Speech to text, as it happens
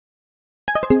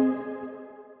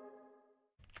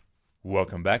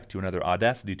Welcome back to another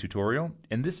Audacity tutorial.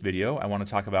 In this video, I want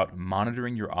to talk about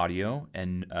monitoring your audio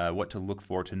and what to look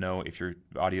for to know if your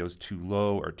audio is too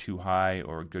low or too high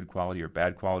or good quality or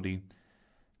bad quality.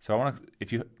 So I want to,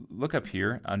 if you look up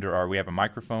here under we have a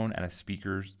microphone and a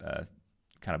speakers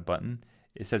kind of button.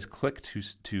 It says click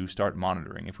to start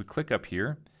monitoring. If we click up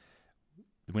here,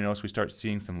 we notice we start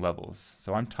seeing some levels.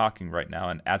 So I'm talking right now,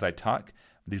 and as I talk,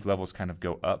 these levels kind of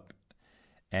go up.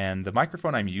 And the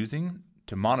microphone I'm using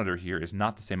to monitor here is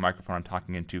not the same microphone I'm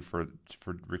talking into for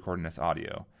recording this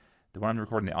audio. The one I'm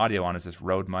recording the audio on is this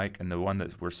Rode mic, and the one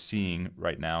that we're seeing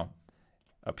right now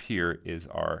up here is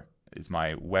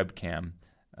my webcam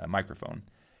microphone.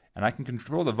 And I can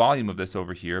control the volume of this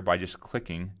over here by just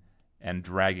clicking and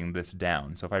dragging this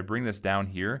down. So if I bring this down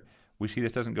here, we see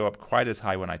this doesn't go up quite as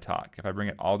high when I talk. If I bring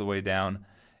it all the way down,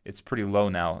 it's pretty low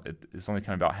now. It's only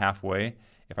kind of about halfway.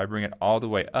 If I bring it all the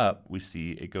way up, we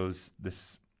see it goes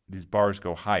these bars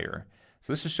go higher.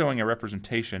 So this is showing a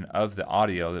representation of the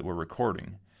audio that we're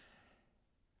recording.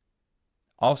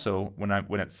 Also,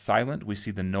 when it's silent, we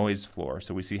see the noise floor.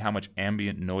 So we see how much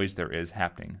ambient noise there is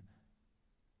happening.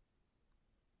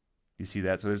 You see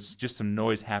that? So there's just some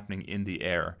noise happening in the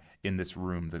air in this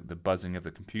room. The buzzing of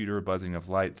the computer, buzzing of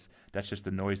lights, that's just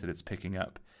the noise that it's picking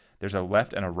up. There's a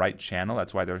left and a right channel.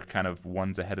 That's why they're kind of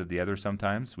one's ahead of the other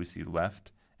sometimes. We see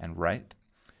left and right.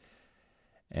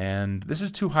 And this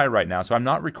is too high right now, so I'm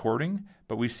not recording,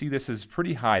 but we see this is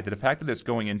pretty high. The fact that it's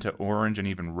going into orange and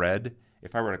even red,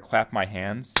 if I were to clap my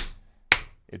hands,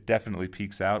 it definitely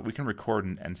peaks out. We can record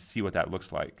and see what that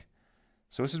looks like.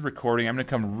 So this is recording. I'm going to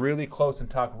come really close and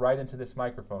talk right into this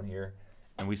microphone here,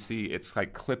 and we see it's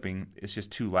like clipping. It's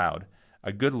just too loud.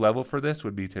 A good level for this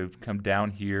would be to come down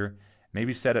here,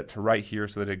 maybe set it to right here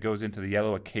so that it goes into the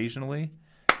yellow occasionally.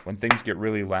 When things get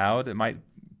really loud, it might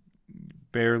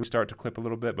barely start to clip a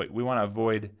little bit, but we want to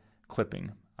avoid clipping.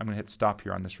 I'm going to hit stop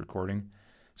here on this recording.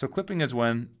 So clipping is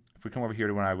when, if we come over here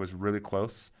to when I was really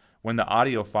close, when the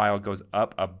audio file goes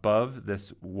up above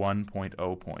this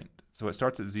 1.0 point. So it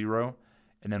starts at 0,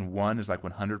 and then 1 is like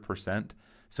 100%.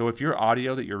 So if your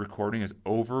audio that you're recording is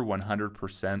over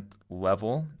 100%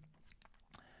 level,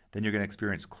 then you're going to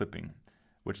experience clipping,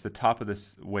 which the top of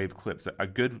this wave clips. A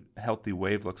good healthy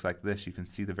wave looks like this. You can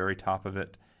see the very top of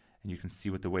it, and you can see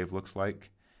what the wave looks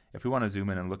like. If we want to zoom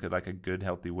in and look at like a good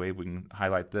healthy wave, we can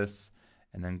highlight this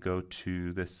and then go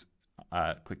to this,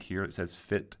 click here. It says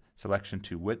fit selection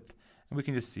to width, and we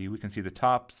can see the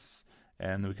tops,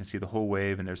 and we can see the whole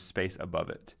wave, and there's space above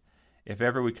it. If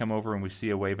ever we come over and we see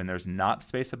a wave and there's not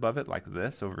space above it, like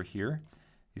this over here,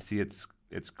 you see it's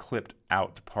clipped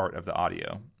out part of the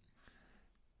audio.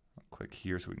 I'll click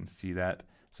here so we can see that.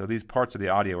 So these parts of the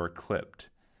audio are clipped,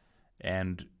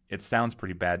 and it sounds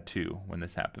pretty bad too when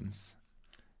this happens.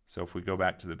 So if we go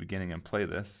back to the beginning and play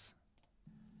this.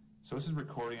 So this is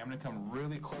recording. I'm going to come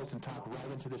really close and talk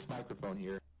right into this microphone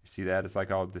here. You see that? It's like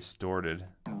all distorted.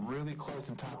 Really close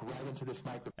and talk right into this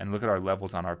microphone. And look at our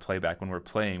levels on our playback. When we're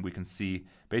playing, we can see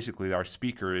basically our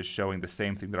speaker is showing the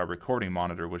same thing that our recording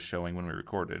monitor was showing when we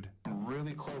recorded.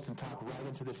 Really close and talk right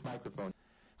into this microphone.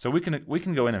 So we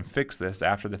can go in and fix this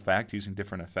after the fact using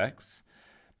different effects.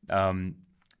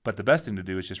 But the best thing to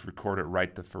do is just record it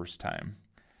right the first time.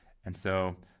 And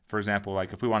so, for example,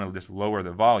 like if we want to just lower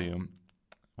the volume,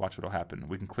 watch what will happen.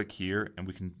 We can click here and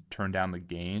we can turn down the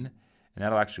gain, and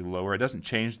that'll actually lower. It doesn't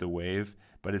change the wave,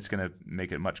 but it's going to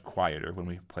make it much quieter when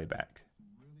we play back.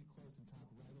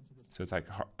 So it's like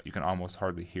you can almost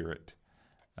hardly hear it.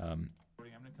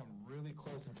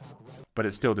 But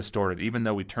it's still distorted. Even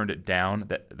though we turned it down,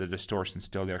 the distortion's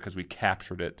still there because we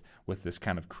captured it with this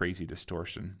kind of crazy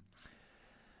distortion.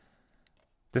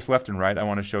 This left and right I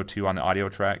want to show too on the audio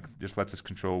track. Just lets us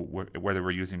control whether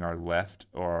we're using our left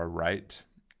or our right,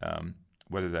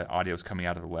 whether the audio is coming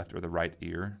out of the left or the right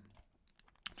ear.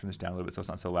 Turn this down a little bit so it's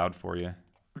not so loud for you.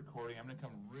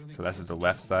 So this is the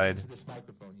left side.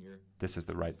 This is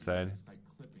the right side.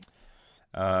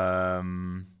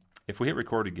 If we hit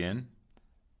record again,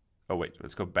 oh wait,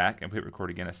 let's go back and hit record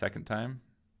again a second time.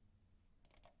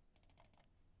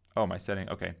 Oh, my setting,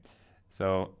 okay.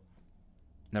 So,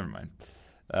 never mind.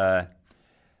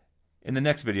 In the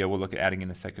next video, we'll look at adding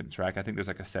in a second track. I think there's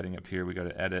like a setting up here. We go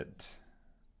to edit,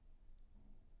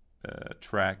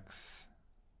 tracks,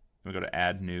 we go to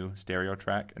add new stereo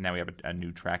track, and now we have a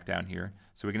new track down here.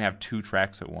 So we can have 2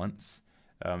 tracks at once.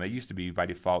 It used to be by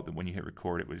default that when you hit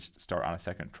record, it would just start on a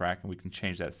second track, and we can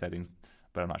change that setting,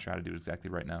 but I'm not sure how to do it exactly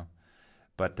right now.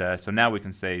 But so now we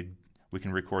can say we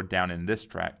can record down in this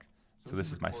track. So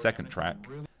this is my second track.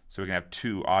 So we can have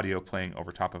 2 audio playing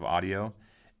over top of audio,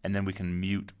 and then we can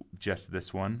mute just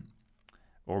this one,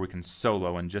 or we can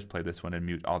solo and just play this one and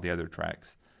mute all the other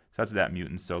tracks. So that's what that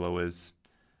mutant solo is.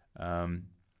 And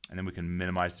then we can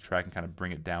minimize the track and kind of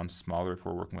bring it down smaller if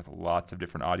we're working with lots of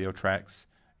different audio tracks.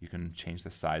 You can change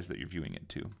the size that you're viewing it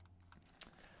to.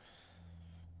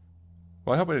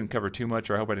 Well, I hope I didn't cover too much,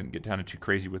 or I hope I didn't get down too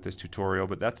crazy with this tutorial,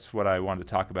 but that's what I wanted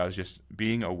to talk about, is just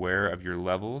being aware of your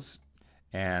levels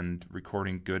and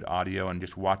recording good audio, and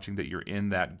just watching that you're in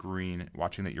that green,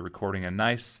 watching that you're recording a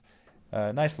nice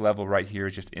level right here,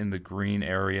 just in the green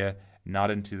area, not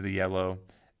into the yellow,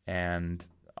 and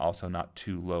also not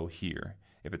too low here.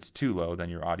 If it's too low, then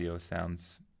your audio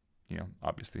sounds,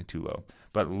 obviously too low.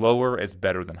 But lower is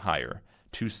better than higher.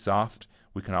 Too soft,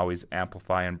 we can always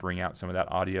amplify and bring out some of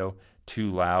that audio.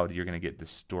 Too loud, you're going to get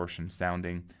distortion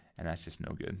sounding, and that's just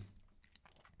no good.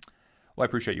 Well, I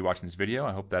appreciate you watching this video.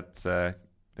 I hope that's been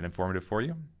informative for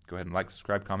you. Go ahead and like,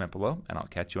 subscribe, comment below, and I'll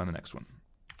catch you on the next one.